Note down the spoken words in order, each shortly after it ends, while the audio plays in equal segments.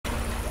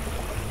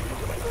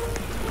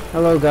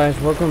Hello guys,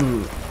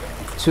 welcome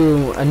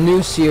to a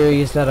new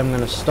series that I'm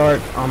going to start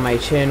on my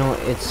channel.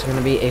 It's going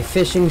to be a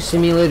fishing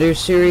simulator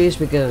series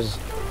because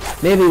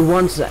maybe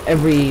once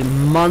every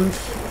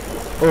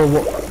month or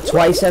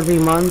twice every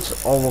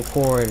month I'll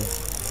record.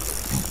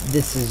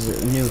 This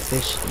is a new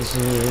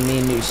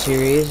new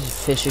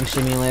series. Fishing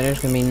simulator is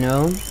going to be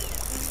new.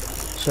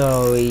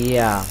 So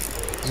yeah,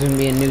 it's going to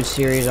be a new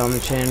series on the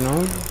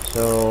channel.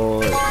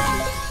 So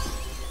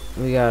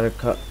we got a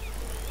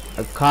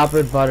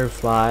coppered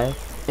butterfly.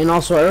 And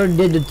also, I already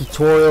did the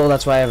tutorial.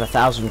 That's why I have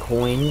 1,000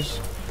 coins.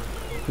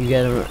 You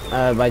get them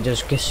by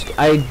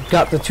I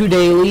got the 2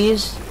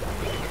 dailies.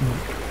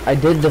 I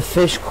did the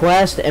fish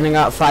quest, and I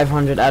got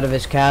 500 out of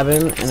his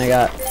cabin. And I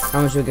got,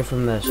 how much do we get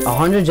from this?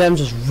 100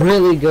 gems is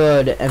really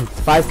good, and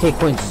 5k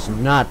coins is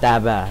not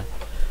that bad.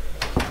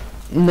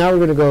 Now we're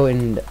gonna go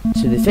into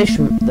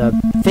the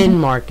fin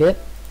market,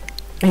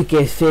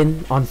 aka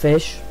fin on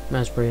fish.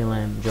 That's pretty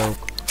lame joke.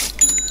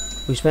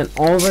 We spent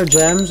all of our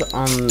gems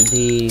on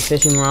the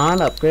fishing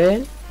rod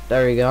upgrade.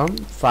 There we go.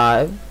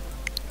 5.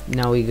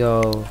 Now we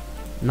go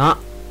not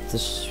the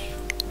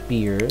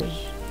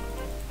spears.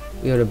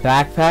 We go to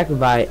backpack. We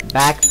buy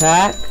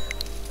backpack.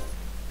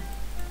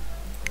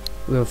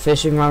 We go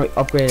fishing rod. We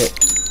upgrade it.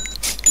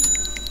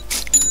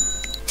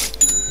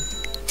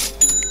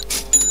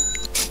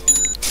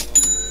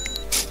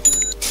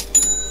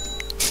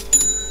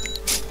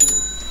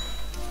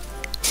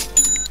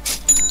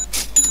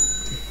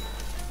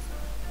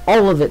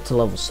 All of it to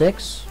level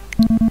 6,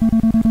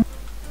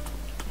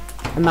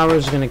 and now we're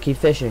just gonna keep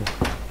fishing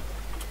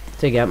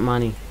to get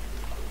money.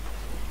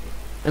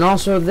 And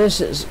also,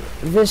 this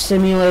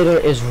simulator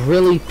is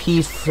really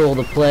peaceful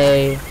to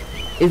play.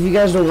 If you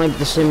guys don't like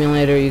the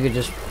simulator, you could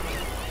just,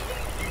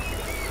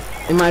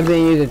 in my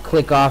opinion, you could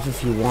click off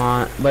if you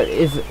want. But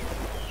if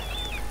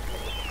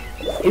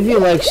you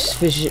like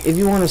fish, if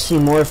you want to see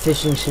more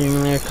fishing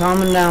simulator,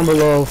 comment down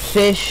below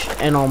fish,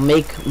 and I'll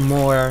make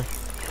more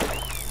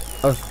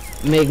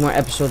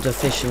episodes of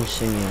fishing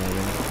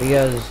simulator,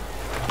 because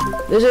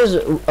this is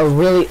a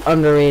really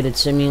underrated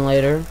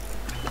simulator.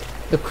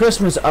 The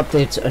Christmas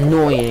update's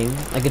annoying,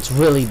 like it's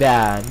really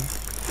bad.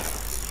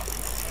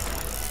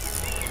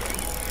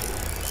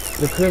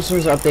 The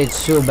Christmas update's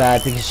so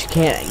bad because you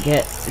can't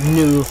get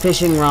new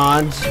fishing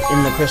rods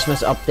in the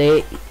Christmas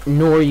update,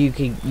 nor you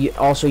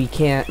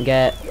can't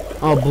get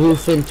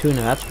bluefin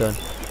tuna, that's good.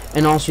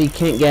 And also you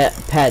can't get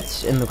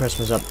pets in the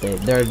Christmas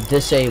update. They're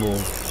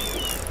disabled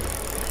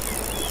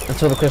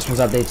until the Christmas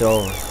update's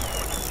over.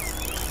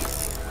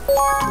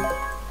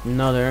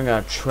 No, they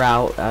got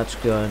trout. That's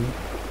good.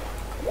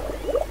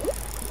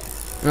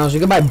 And also,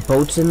 you can buy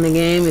boats in the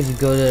game if you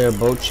go to their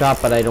boat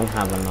shop, but I don't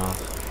have enough.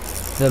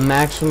 The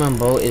maximum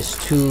boat is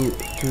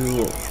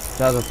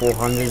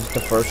 2,400 is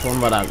the first one,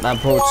 but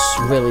that boat's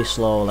really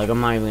slow. Like,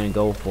 I'm not even gonna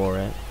go for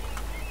it.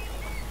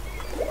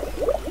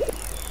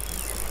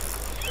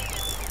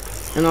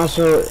 And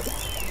also,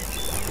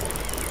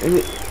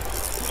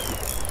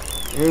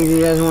 if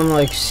you guys want to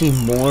like see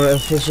more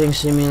of fishing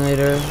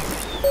simulator,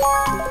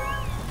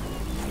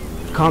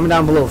 comment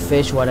down below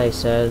fish what I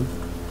said,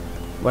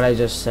 what I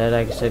just said.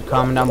 I said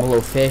comment down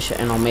below fish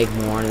and I'll make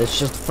more. This is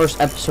just the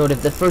first episode.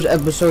 If the first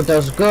episode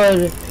does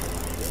good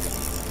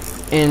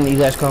and you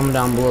guys comment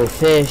down below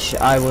fish,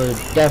 I would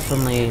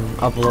definitely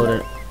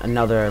upload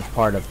another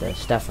part of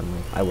this.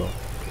 Definitely, I will.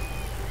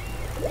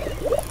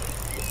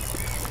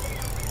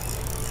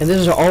 And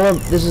this is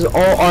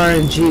all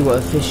RNG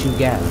what fish you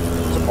get.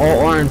 All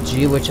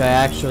RNG, which I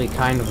actually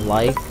kind of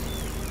like.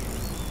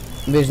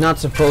 But it's not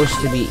supposed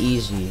to be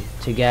easy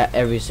to get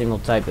every single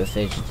type of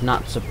fish. It's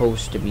not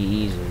supposed to be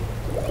easy.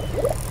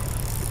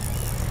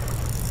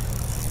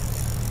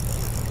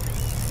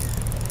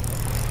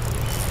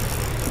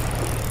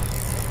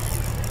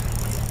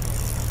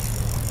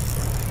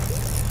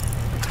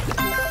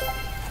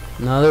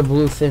 Another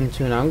bluefin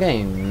tuna. I'm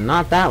getting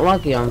not that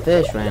lucky on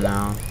fish right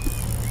now.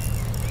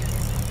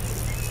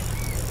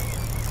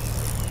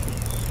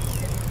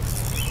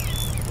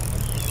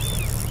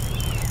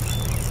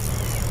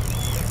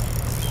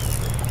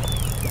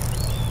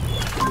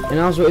 And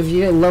also, if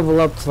you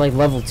level up to like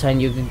level 10,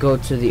 you can go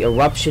to the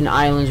Eruption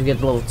Islands. You get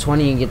to level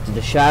 20, you get to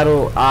the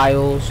Shadow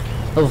Isles.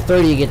 Level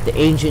 30, you get the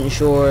Ancient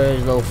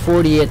Shores. Level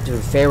 40, you get to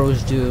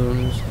Pharaoh's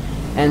Dunes.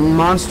 And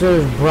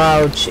Monster's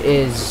Brooch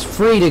is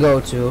free to go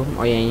to.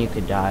 Oh yeah, and you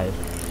could dive.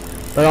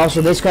 But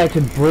also, this guy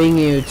could bring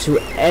you to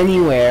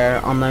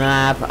anywhere on the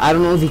map. I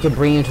don't know if he could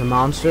bring you to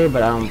Monster,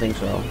 but I don't think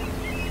so.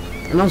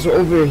 And also,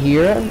 over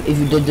here, if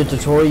you did the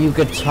tutorial, you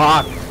could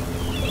talk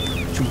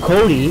to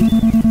Cody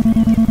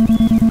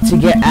to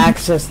get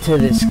access to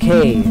this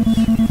cave,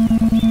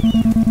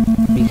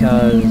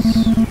 because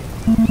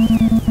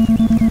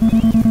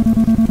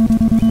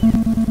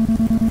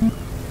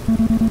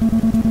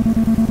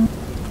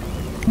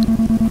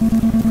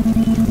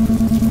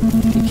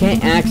you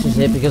can't access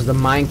it because the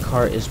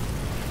minecart is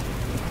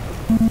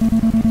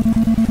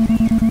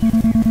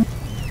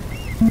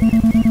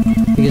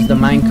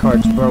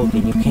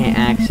broken. You can't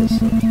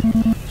access it.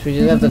 So we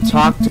just have to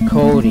talk to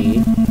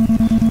Cody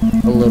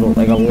a little,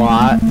 like a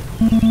lot.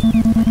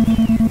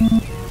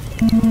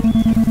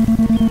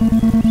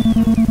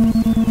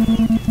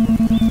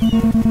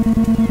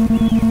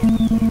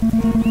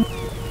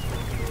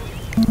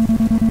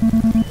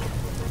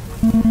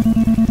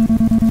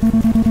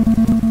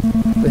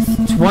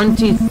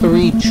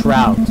 23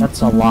 trout.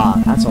 That's a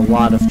lot. That's a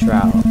lot of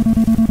trout.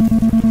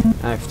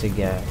 I have to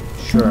get.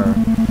 Sure.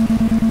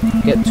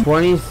 Get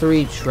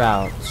 23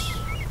 trouts.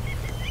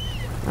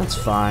 That's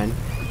fine.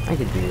 I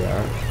could do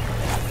that.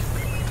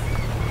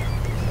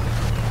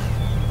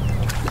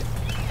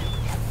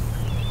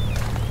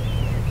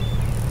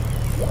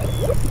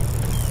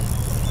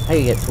 I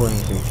can get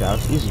 23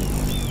 trouts. Easy.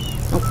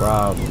 No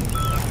problem.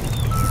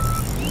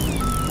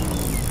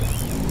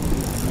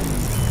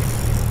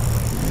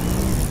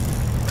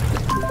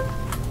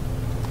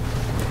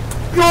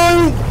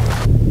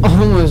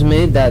 Almost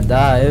made that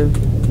dive.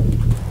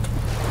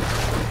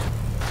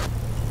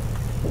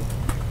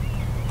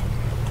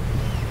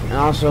 And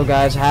also,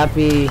 guys,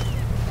 happy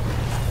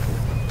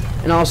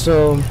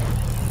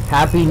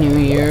New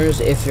Year's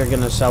if you're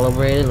gonna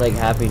celebrate it. Like,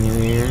 Happy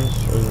New Year's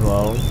as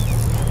well,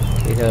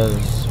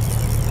 because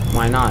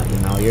why not? You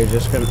know, it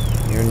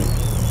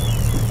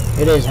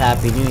is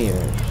Happy New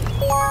Year's.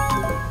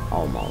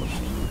 Almost.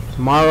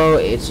 Tomorrow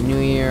it's New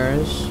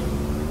Year's,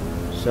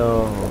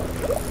 so.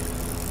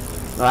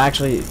 Well,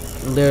 actually,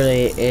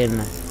 literally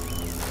in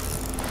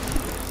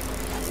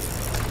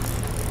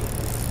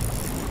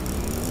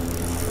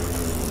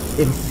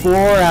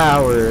 4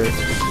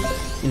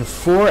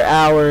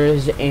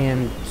 hours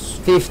and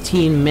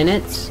 15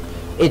 minutes,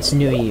 it's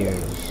New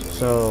Year's.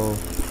 So,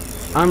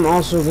 I'm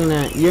also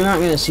you're not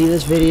gonna see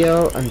this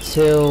video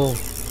until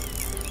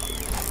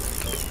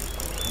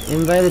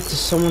invited to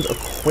someone's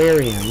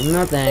aquarium.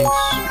 No thanks,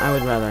 I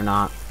would rather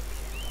not.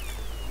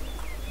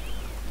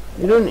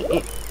 You don't.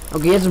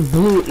 Okay, he's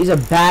a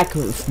back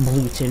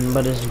blueton,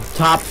 but his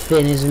top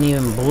fin isn't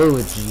even blue,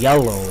 it's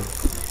yellow.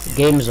 The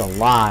game's a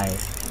lie.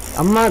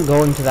 I'm not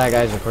going to that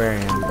guy's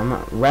aquarium. I'm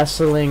not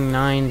wrestling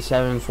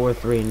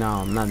 9743. No,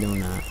 I'm not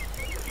doing that.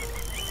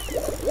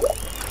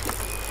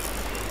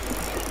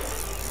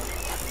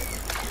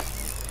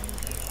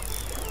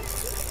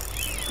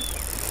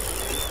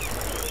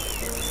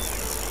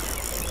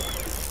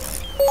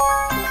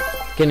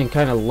 Getting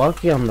kind of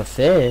lucky on the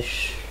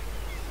fish.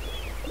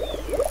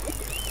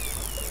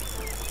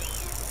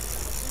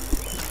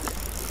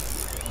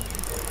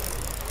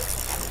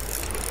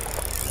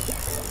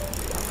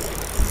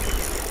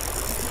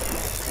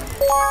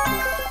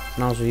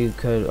 And also you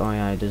could, oh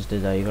yeah, I just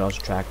did that, you could also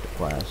track the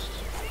quest.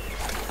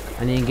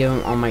 I need to give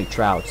him all my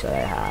trouts that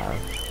I have.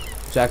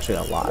 It's actually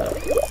a lot.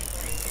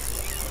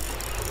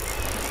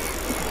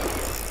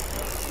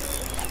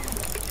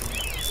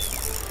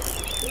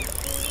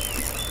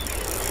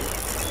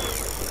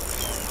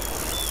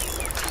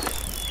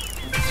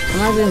 I'm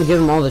not gonna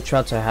give him all the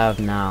trouts I have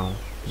now.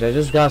 Because I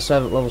just got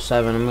level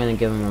 7, I'm gonna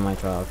give him all my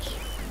trouts.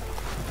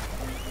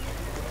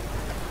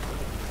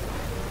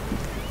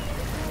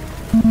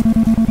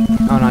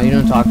 Oh no, you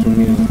don't talk to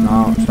me.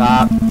 No,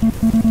 stop.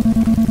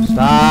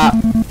 Stop.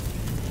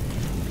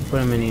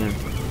 Put him in here.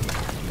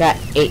 Got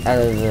 8 out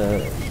of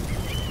the...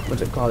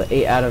 What's it called?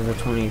 8 out of the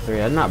 23.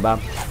 That's not bad.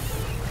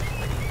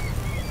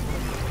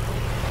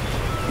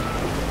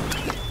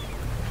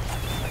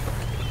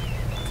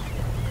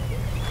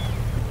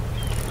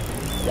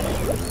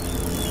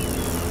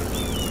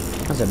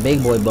 That's a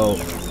big boy boat.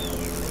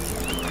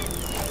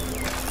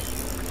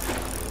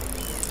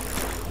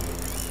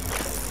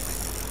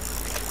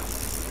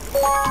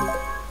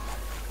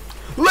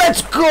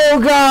 Let's go,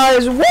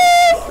 guys! Woo!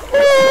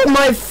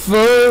 My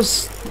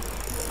first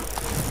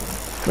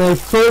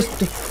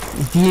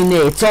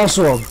DNA. It's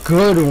also a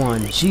good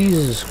one.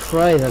 Jesus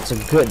Christ, that's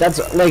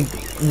like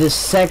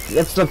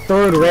that's the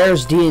 3rd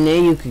rarest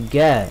DNA you could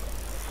get.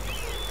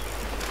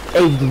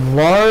 A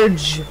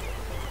large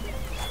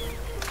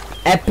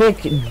epic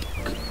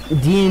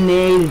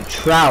DNA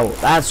trout.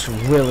 That's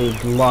really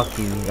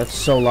lucky. That's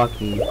so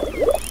lucky.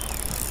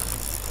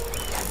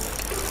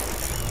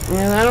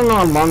 And I don't know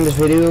how long this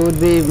video would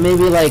be.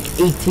 Maybe like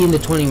 18 to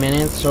 20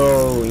 minutes.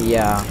 So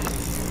yeah.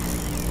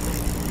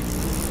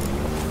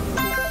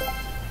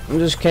 I'm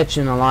just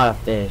catching a lot of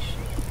fish.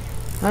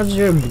 How's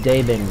your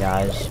day been,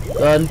 guys?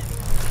 Good?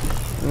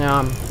 Yeah,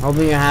 I'm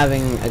hoping you're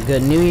having a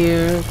good New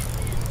Year's,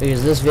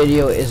 because this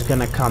video is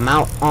gonna come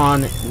out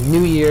on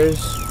New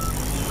Year's.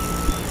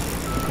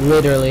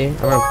 Literally, I'm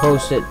gonna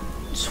post it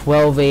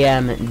 12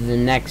 a.m. the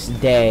next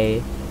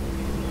day,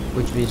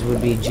 which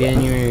would be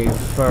January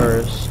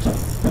 1st.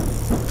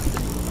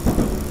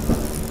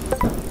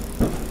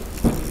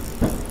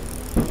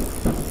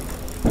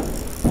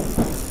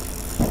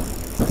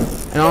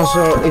 And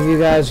also, if you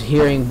guys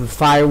hearing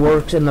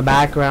fireworks in the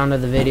background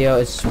of the video,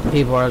 it's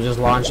people are just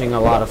launching a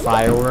lot of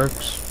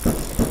fireworks.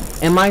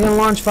 Am I gonna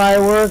launch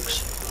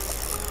fireworks?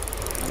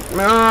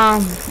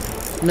 No.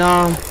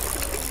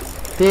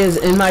 Because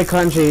in my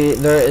country,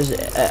 there is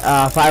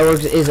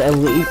fireworks is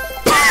illegal.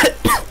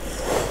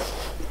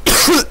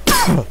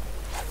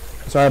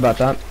 Sorry about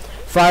that.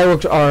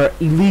 Fireworks are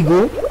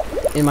illegal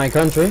in my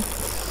country.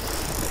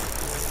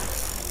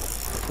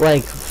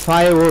 Like,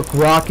 firework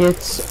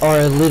rockets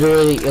are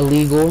literally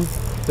illegal.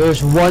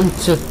 There's 1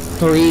 to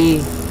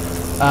 3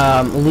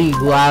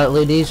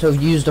 legalities. So if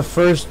you use the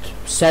first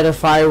set of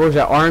fireworks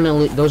that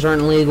aren't those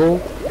aren't legal.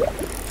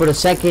 For the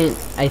second,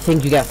 I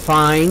think you get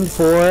fined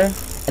for,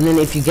 and then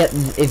if you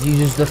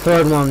use the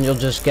third one, they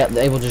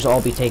will just all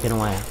be taken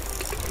away.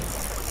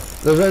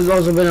 There's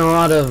also been a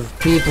lot of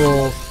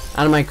people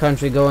out of my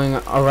country going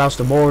across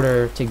the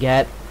border to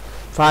get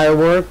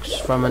fireworks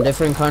from a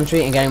different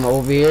country and getting them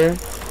over here,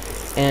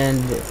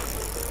 and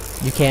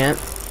you can't.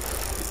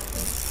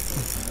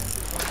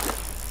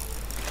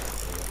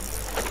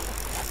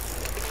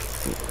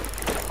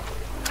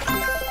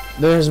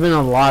 There has been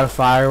a lot of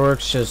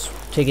fireworks just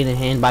taken in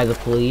hand by the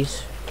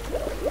police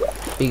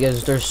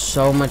because there's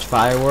so much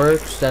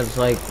fireworks that's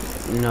like,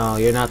 no,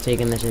 you're not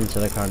taking this into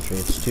the country.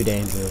 It's too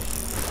dangerous.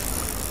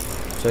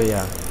 So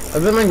yeah,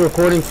 I've been like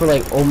recording for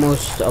like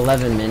almost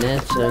 11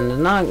 minutes and it's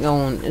not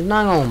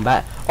going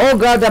back. Oh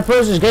god, that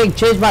person's getting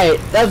chased by it.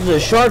 That's a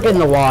shark in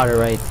the water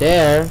right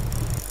there.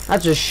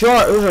 That's a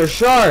shark. Those are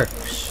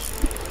sharks.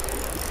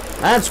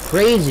 That's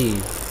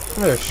crazy.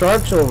 There are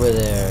sharks over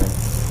there.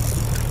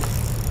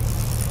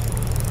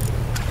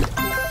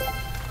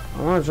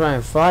 I want to try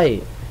and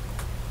fight.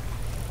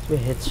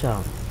 Let's hit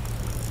some.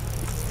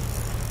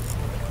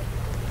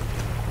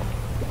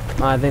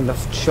 Oh, I think the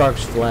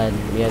sharks fled.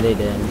 Yeah, they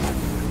did.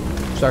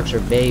 Sharks are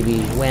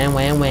babies. Wham,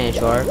 wham, wham,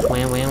 sharks.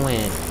 Wham, wham,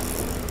 wham.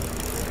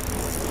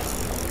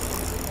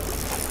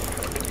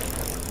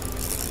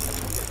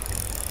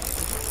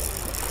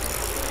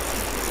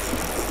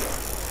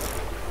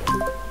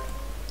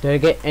 Did I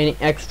get any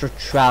extra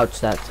trouts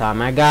that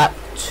time? I got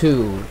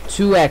two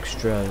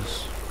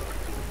extras.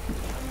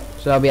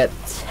 So I'll be at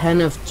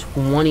 10 of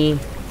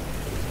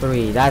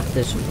 23. That's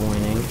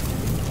disappointing.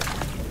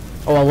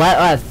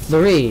 Oh,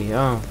 3.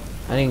 Oh,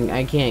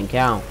 I can't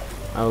count.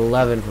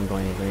 11 from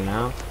 23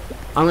 now.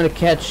 I'm gonna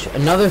catch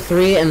another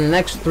 3, and the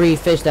next 3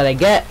 fish that I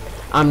get,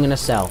 I'm gonna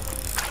sell.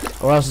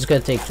 Or else it's gonna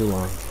take too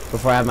long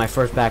before I have my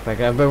first backpack.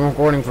 I've been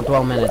recording for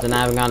 12 minutes and I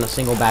haven't gotten a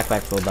single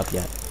backpack filled up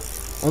yet.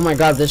 Oh my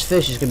god, this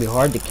fish is gonna be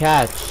hard to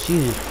catch.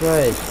 Jesus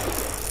Christ.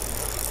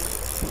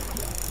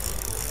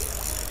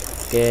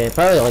 Okay,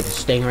 probably like a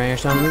stingray or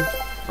something.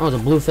 Oh, it's a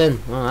bluefin.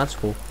 Oh, that's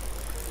cool.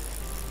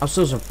 I'm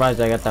so surprised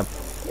I got that.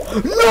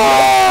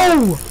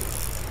 No!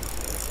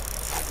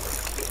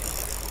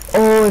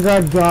 Oh my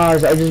god,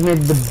 guys, I just made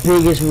the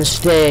biggest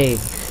mistake.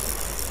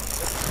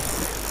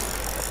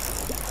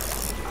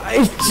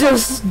 I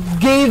just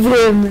gave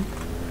him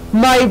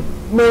my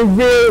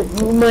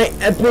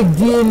epic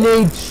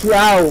DNA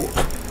trout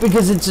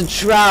because it's a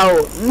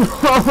trout. No,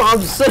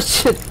 I'm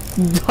such a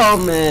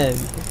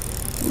dumbass.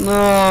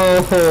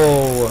 No,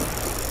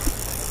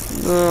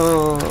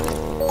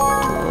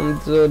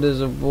 I'm so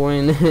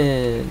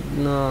disappointed.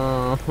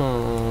 No,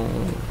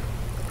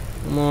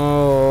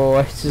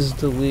 I just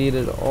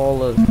deleted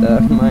all of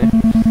that.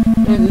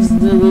 I just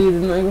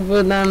deleted. I can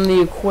put that in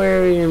the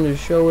aquarium to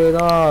show it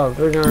off.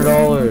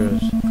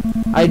 $300.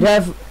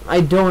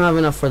 I don't have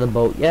enough for the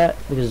boat yet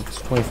because it's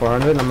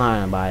 2,400. I'm not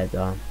gonna buy it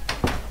though.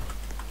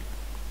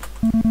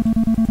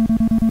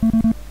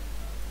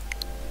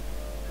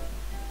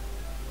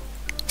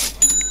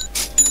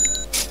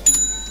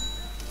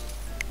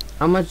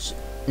 How much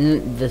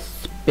the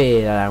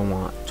speed that I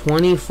want?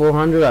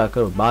 2,400. I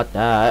could have bought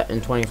that,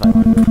 and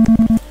 2,500.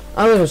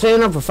 Oh, we're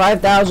saving up for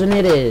 5,000.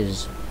 It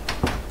is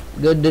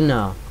good to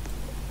know.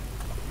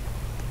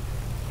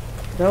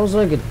 That was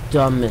like a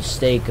dumb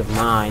mistake of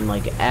mine,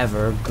 like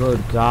ever.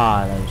 Good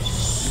God, I was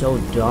so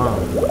dumb.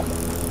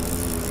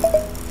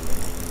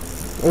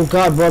 Oh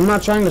God, bro, I'm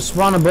not trying to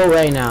spawn a boat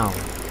right now.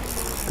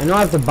 I know I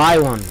have to buy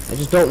one. I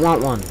just don't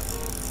want one.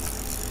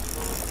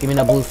 Give me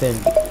that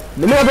bluefin.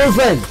 Give me that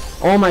bluefin!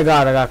 Oh my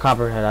god, I got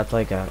copperhead. That's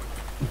like a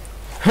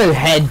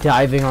head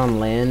diving on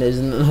land.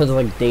 Isn't it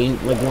like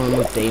one of the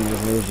most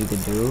dangerous moves you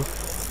could do?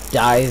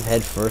 Dive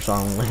head first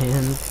on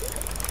land.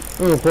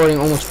 I'm recording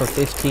almost for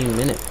 15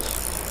 minutes.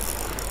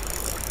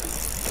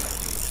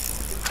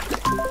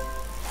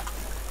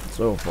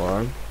 So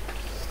far.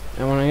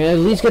 I want to at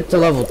least get to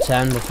level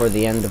 10 before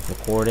the end of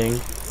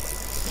recording.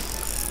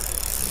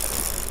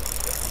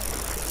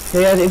 So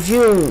yeah, if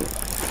you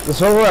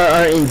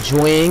are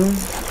enjoying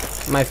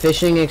my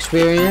fishing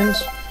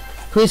experience,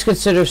 please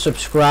consider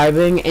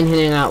subscribing and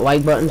hitting that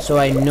like button so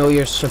I know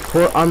your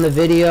support on the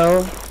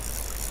video.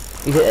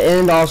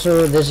 And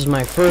also, this is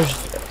my first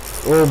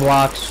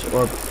Roblox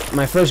or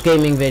my first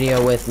gaming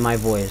video with my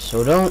voice,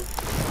 so don't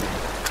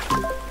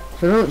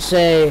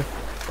say,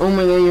 oh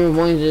my god, your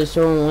voice is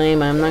so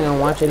lame, I'm not gonna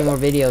watch any more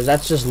videos.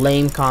 That's just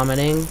lame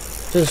commenting.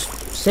 Just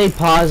say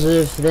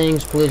positive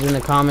things please in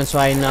the comments so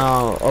I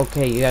know,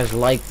 okay, you guys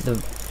like the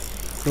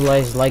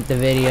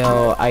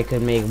video, I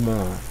could make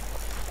more.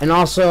 And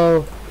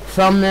also,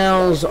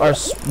 thumbnails are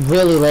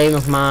really lame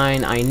of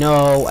mine, I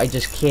know, I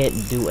just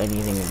can't do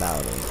anything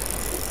about it.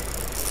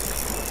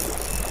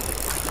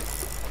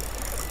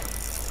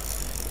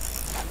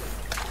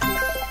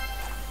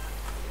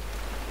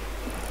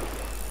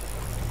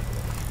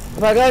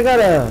 Like I got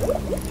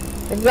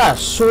a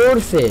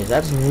swordfish.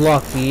 That's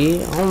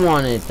lucky. I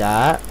wanted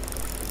that.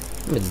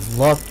 It's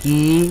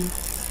lucky.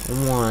 I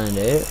wanted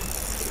it.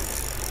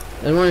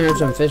 I want to hear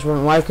some fish.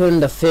 Why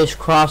couldn't the fish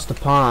cross the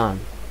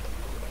pond?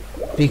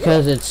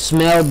 Because it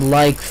smelled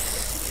like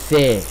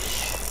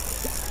fish.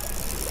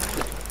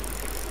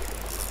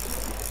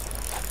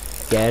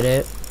 Get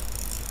it?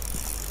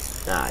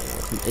 Nah,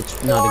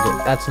 it's not a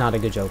good. That's not a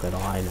good joke at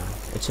all. I know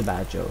it's a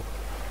bad joke.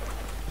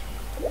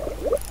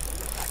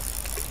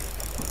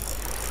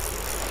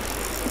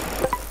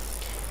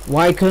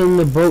 Why couldn't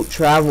the boat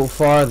travel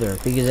farther?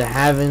 Because it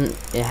hasn't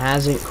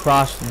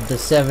crossed the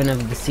 7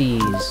 of the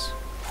seas.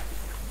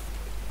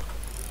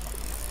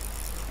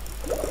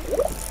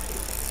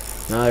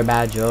 Another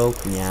bad joke?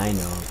 Yeah, I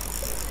know.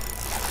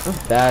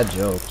 That's bad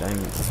jokes. I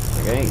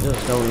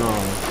just don't know.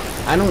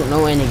 I don't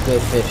know any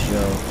good fish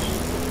jokes.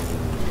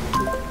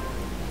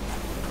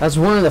 That's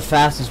one of the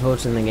fastest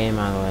boats in the game,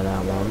 by the way,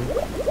 that one.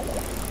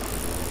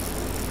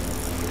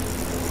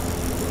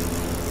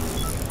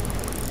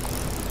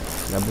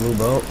 That blue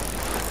boat.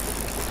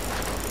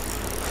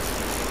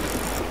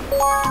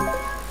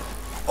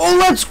 Oh,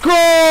 let's go!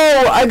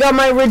 I got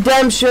my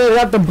redemption. I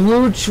got the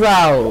blue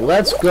trout.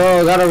 Let's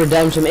go. I got a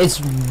redemption. It's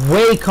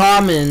way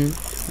common.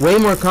 Way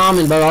more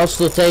common, but I'll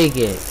still take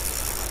it.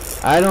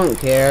 I don't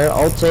care.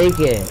 I'll take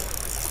it.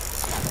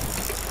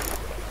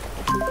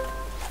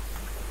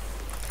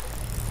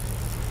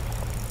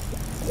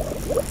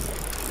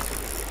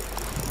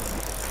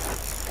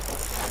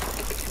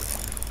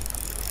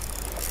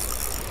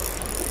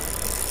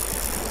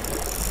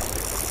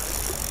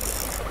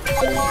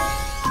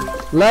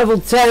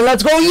 Level 10,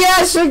 let's go.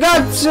 Yes, I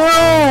got 2.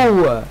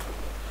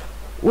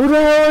 Who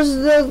the hell is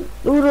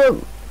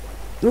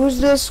who's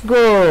this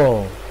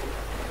girl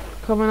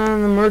coming out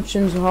of the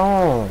merchant's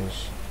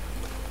halls?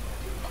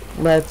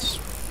 Let's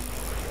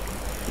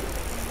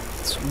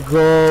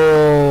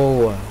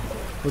go.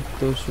 Put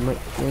those in my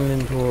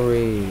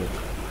inventory.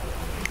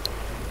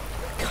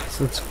 Guys,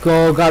 let's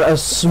go. Got a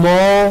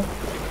small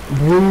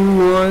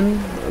blue one,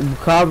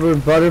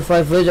 covered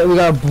butterfly fish, and we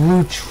got a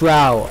blue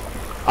trout.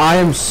 I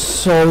am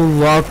so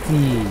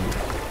lucky.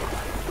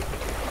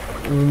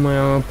 I'm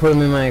gonna put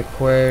them in my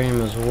aquarium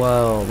as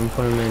well. I'm gonna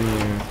put them in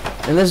here.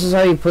 And this is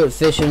how you put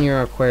fish in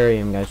your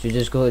aquarium, guys. You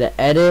just go to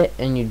edit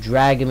and you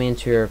drag them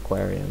into your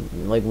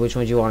aquarium. Like which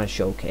ones you want to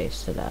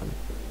showcase to them.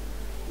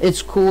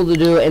 It's cool to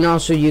do. And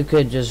also you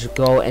could just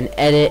go and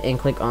edit and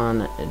click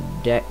on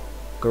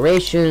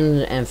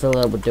decorations and fill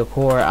it up with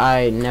decor.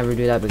 I never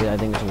do that because I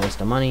think it's a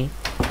waste of money.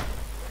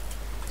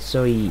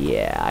 So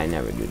yeah, I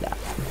never do that.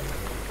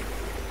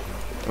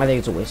 I think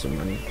it's a waste of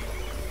money.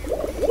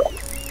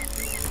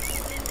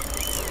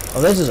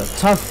 Oh, this is a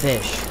tough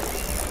fish.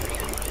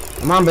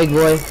 Come on, big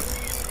boy.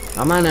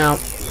 Come on out.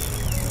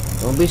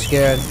 Don't be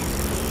scared.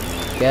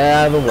 Get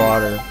out of the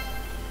water.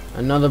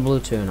 Another blue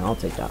tuna. I'll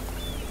take that.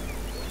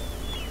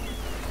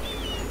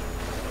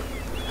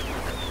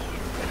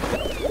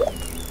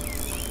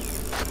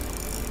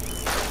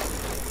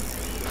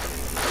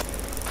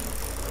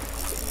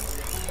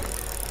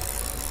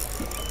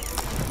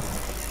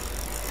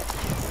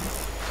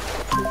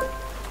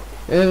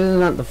 If this is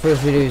not the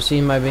first video you've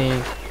seen by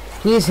me,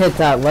 please hit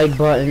that like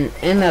button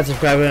and that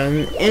subscribe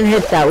button and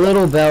hit that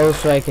little bell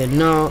so I can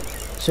know,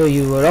 so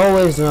you would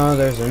always know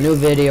there's a new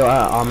video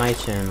out on my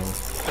channel.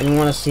 If you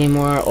want to see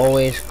more,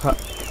 always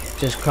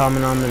just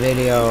comment on the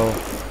video.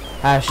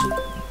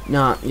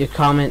 You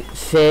comment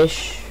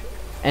fish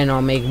and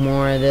I'll make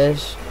more of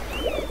this.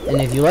 And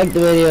if you like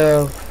the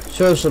video,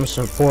 show some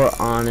support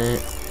on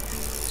it.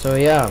 So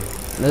yeah,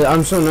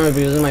 I'm so nervous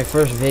because this is my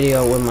first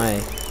video with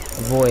my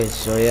voice,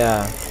 so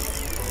yeah.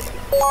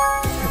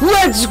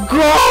 Let's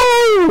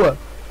go!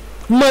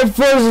 My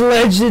first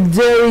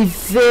legendary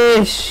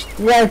fish.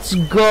 Let's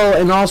go.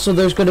 And also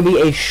there's going to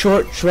be a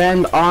short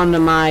trend on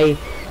my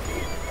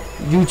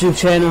YouTube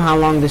channel how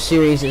long the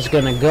series is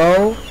going to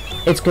go.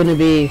 It's going to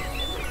be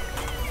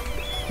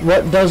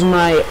what does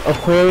my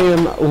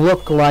aquarium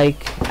look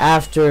like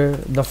after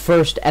the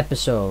first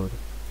episode.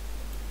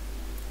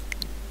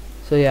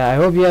 So yeah, I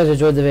hope you guys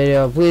enjoyed the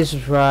video. Please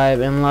subscribe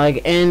and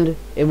like, and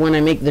when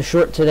I make the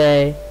short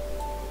today,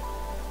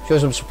 show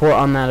some support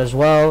on that as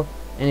well.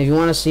 And if you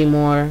want to see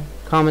more,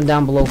 comment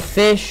down below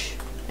fish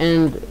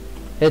and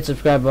hit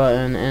subscribe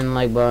button and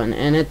like button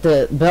and hit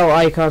the bell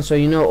icon so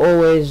you know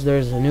always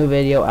there's a new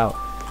video out.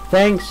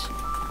 Thanks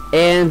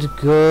and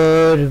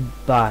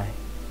goodbye.